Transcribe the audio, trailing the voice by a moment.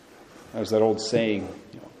There's that old saying,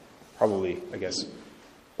 probably, I guess,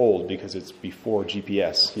 old because it's before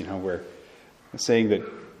GPS, where the saying that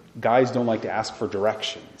guys don't like to ask for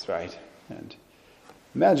directions, right? And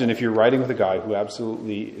imagine if you're riding with a guy who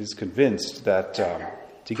absolutely is convinced that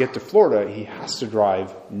to get to Florida, he has to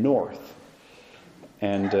drive north.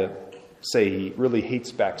 And say he really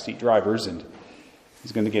hates backseat drivers, and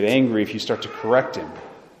he's going to get angry if you start to correct him.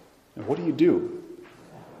 And what do?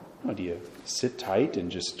 Well, do you sit tight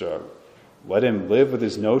and just let him live with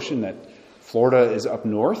his notion that Florida is up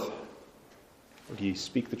north? Or do you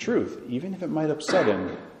speak the truth, even if it might upset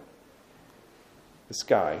him? This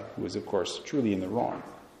guy, who is, of course, truly in the wrong.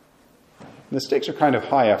 And the stakes are kind of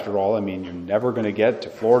high, after all. I mean, you're never going to get to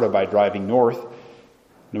Florida by driving north,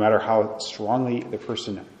 no matter how strongly the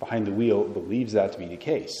person behind the wheel believes that to be the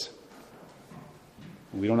case.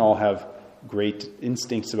 We don't all have great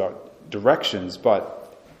instincts about directions, but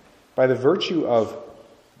by the virtue of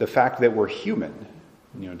the fact that we're human,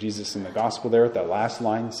 Jesus in the gospel there at that last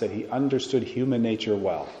line said he understood human nature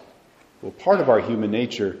well. Well, part of our human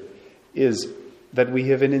nature is that we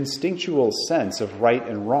have an instinctual sense of right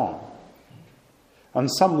and wrong. On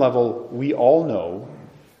some level, we all know,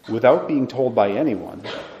 without being told by anyone,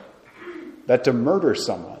 that to murder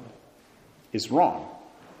someone is wrong,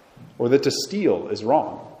 or that to steal is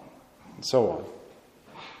wrong, and so on.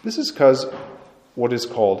 This is because what is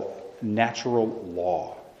called natural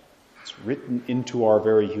law. It's written into our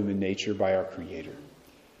very human nature by our Creator.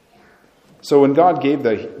 So when God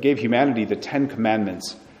gave humanity the 10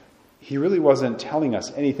 Commandments, he really wasn't telling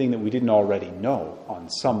us anything that we didn't already know on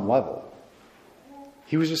some level.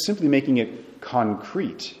 He was just simply making it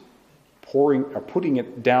concrete, putting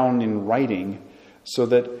it down in writing so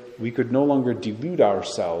that we could no longer delude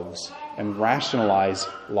ourselves and rationalize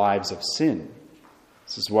lives of sin.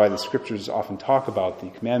 This is why the scriptures often talk about the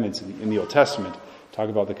commandments in the Old Testament, talk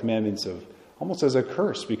about the commandments of almost as a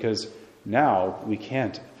curse, because now we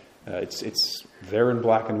can't. It's there in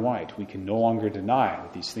black and white. We can no longer deny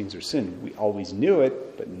that these things are sin. We always knew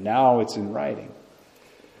it, but now it's in writing.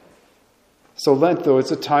 So Lent, though,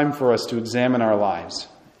 it's a time for us to examine our lives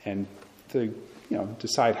and to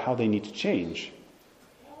decide how they need to change.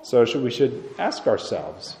 So we should ask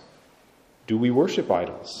ourselves, do we worship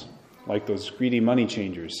idols, like those greedy money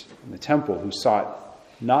changers in the temple who sought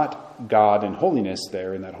not God and holiness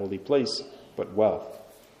there in that holy place, but wealth?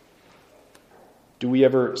 Do we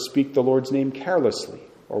ever speak the Lord's name carelessly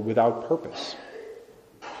or without purpose?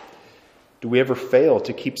 Do we ever fail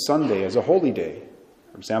to keep Sunday as a holy day,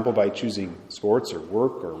 for example, by choosing sports or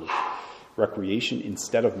work or recreation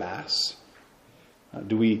instead of Mass?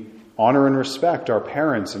 Do we honor and respect our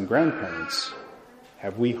parents and grandparents?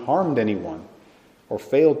 Have we harmed anyone or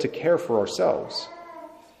failed to care for ourselves?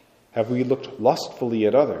 Have we looked lustfully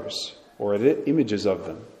at others or at images of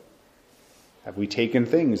them? Have we taken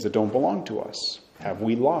things that don't belong to us? Have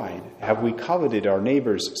we lied? Have we coveted our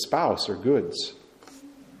neighbor's spouse or goods?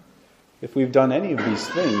 If we've done any of these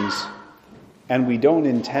things and we don't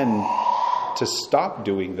intend to stop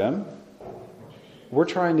doing them, we're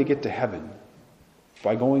trying to get to heaven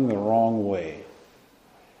by going the wrong way.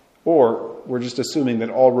 Or we're just assuming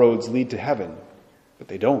that all roads lead to heaven, but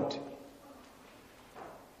they don't.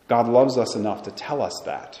 God loves us enough to tell us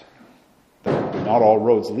that not all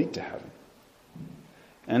roads lead to heaven.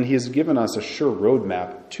 And he has given us a sure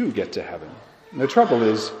roadmap to get to heaven. And the trouble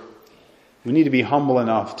is, we need to be humble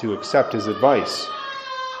enough to accept his advice,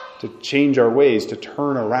 to change our ways, to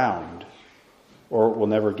turn around, or we'll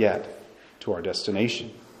never get to our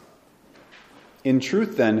destination. In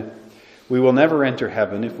truth, then, we will never enter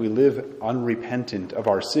heaven if we live unrepentant of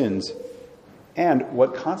our sins. And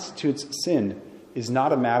what constitutes sin is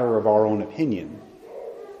not a matter of our own opinion.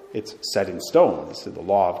 It's set in stone. It's the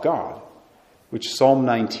law of God, which Psalm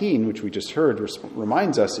 19, which we just heard,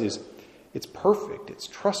 reminds us it's perfect, it's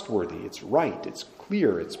trustworthy, it's right, it's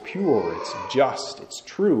clear, it's pure, it's just, it's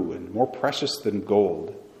true, and more precious than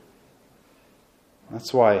gold.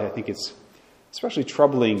 That's why I think it's especially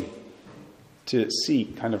troubling to see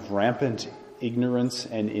kind of rampant ignorance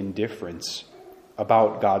and indifference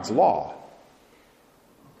about God's law.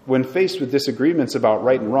 When faced with disagreements about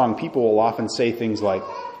right and wrong, people will often say things like,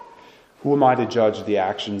 "Who am I to judge the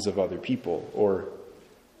actions of other people?" Or,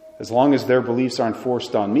 "As long as their beliefs aren't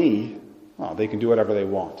forced on me, well, they can do whatever they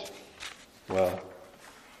want." Well,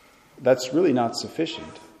 that's really not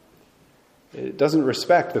sufficient. It doesn't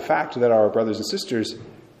respect the fact that our brothers and sisters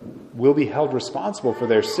will be held responsible for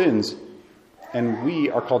their sins, and we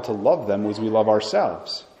are called to love them as we love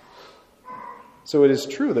ourselves. So it is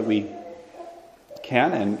true that we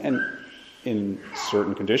can, and in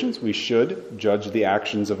certain conditions, we should judge the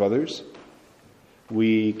actions of others.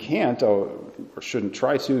 We can't or shouldn't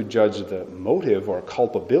try to judge the motive or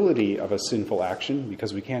culpability of a sinful action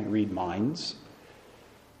because we can't read minds.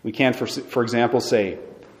 We can't, for example, say,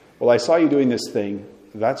 well, I saw you doing this thing,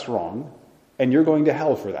 that's wrong, and you're going to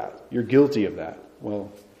hell for that. You're guilty of that.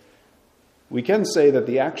 Well, we can say that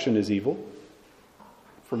the action is evil.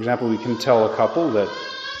 For example, we can tell a couple that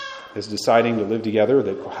is deciding to live together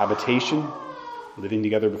that cohabitation, living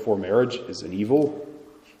together before marriage, is an evil,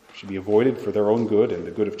 should be avoided for their own good and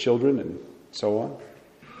the good of children and so on.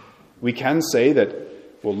 We can say that,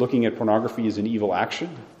 well, looking at pornography is an evil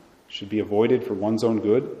action, should be avoided for one's own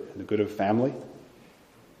good and the good of family.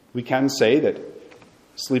 We can say that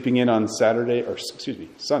sleeping in on Sunday, you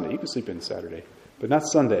can sleep in Saturday, but not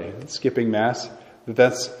Sunday, skipping Mass,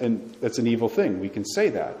 that's an evil thing. We can say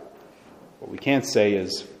that. What we can't say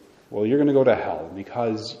is, well, you're going to go to hell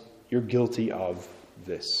because you're guilty of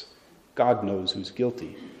this. God knows who's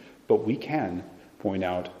guilty. But we can point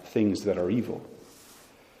out things that are evil.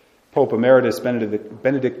 Pope Emeritus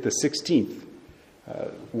Benedict XVI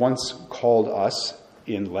once called us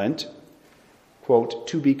in Lent, quote,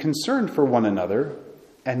 to be concerned for one another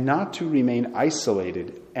and not to remain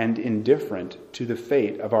isolated and indifferent to the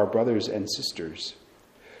fate of our brothers and sisters.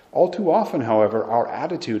 All too often, however, our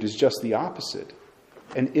attitude is just the opposite,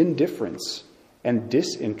 an indifference and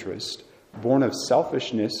disinterest born of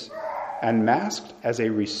selfishness and masked as a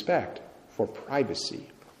respect for privacy.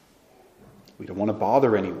 We don't want to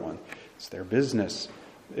bother anyone. It's their business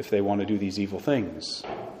if they want to do these evil things.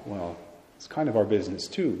 Well, it's kind of our business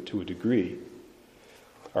too, to a degree.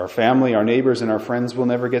 Our family, our neighbors, and our friends will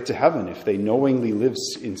never get to heaven if they knowingly live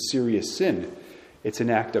in serious sin. It's an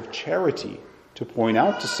act of charity to point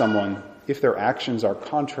out to someone if their actions are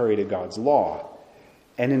contrary to God's law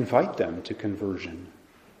and invite them to conversion.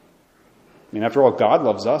 I mean, after all, God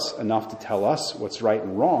loves us enough to tell us what's right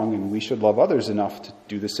and wrong, and we should love others enough to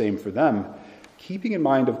do the same for them. Keeping in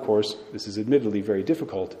mind, of course, this is admittedly very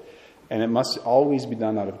difficult, and it must always be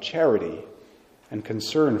done out of charity and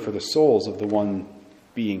concern for the souls of the one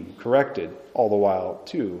being corrected, all the while,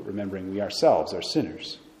 too, remembering we ourselves are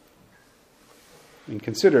sinners. And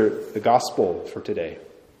consider the gospel for today.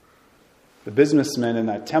 The businessmen in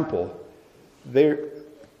that temple, the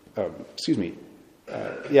businessmen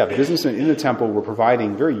in the temple were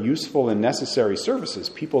providing very useful and necessary services.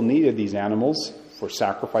 People needed these animals for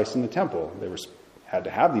sacrifice in the temple. They had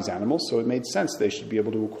to have these animals, so it made sense they should be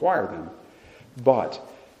able to acquire them. But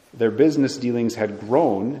their business dealings had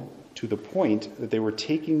grown to the point that they were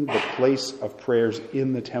taking the place of prayers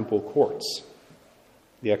in the temple courts.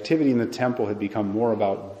 The activity in the temple had become more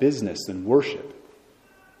about business than worship.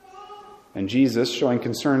 And Jesus, showing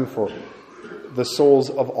concern for the souls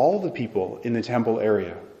of all the people in the temple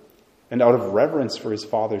area, and out of reverence for his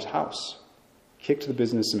Father's house, kicked the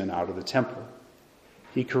businessmen out of the temple.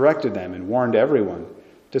 He corrected them and warned everyone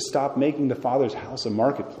to stop making the Father's house a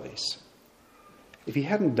marketplace. If he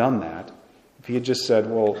hadn't done that, if he had just said,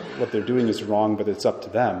 well, what they're doing is wrong, but it's up to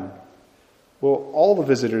them, well, all the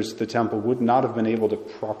visitors to the temple would not have been able to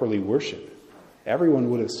properly worship.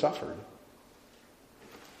 Everyone would have suffered.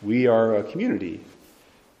 We are a community,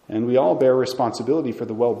 and we all bear responsibility for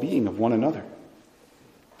the well-being of one another.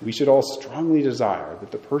 We should all strongly desire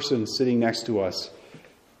that the person sitting next to us,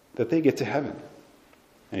 that they get to heaven.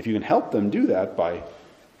 And if you can help them do that by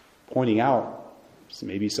pointing out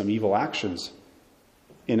maybe some evil actions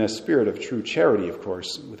in a spirit of true charity, of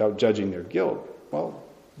course, without judging their guilt, well,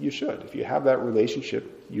 you should. If you have that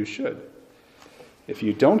relationship, you should. If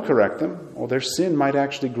you don't correct them, well, their sin might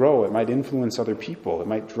actually grow. It might influence other people. It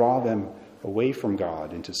might draw them away from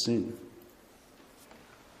God into sin.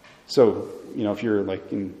 So, if you're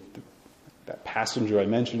like in that passenger I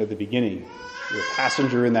mentioned at the beginning, you're a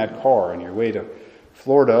passenger in that car on your way to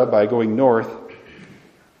Florida by going north,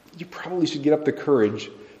 you probably should get up the courage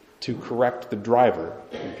to correct the driver.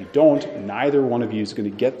 And if you don't, neither one of you is going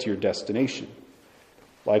to get to your destination.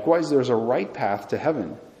 Likewise, there's a right path to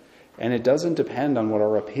heaven, and it doesn't depend on what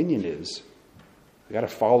our opinion is. We've got to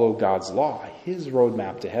follow God's law, his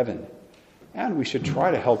roadmap to heaven, and we should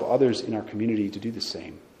try to help others in our community to do the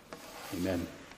same. Amen.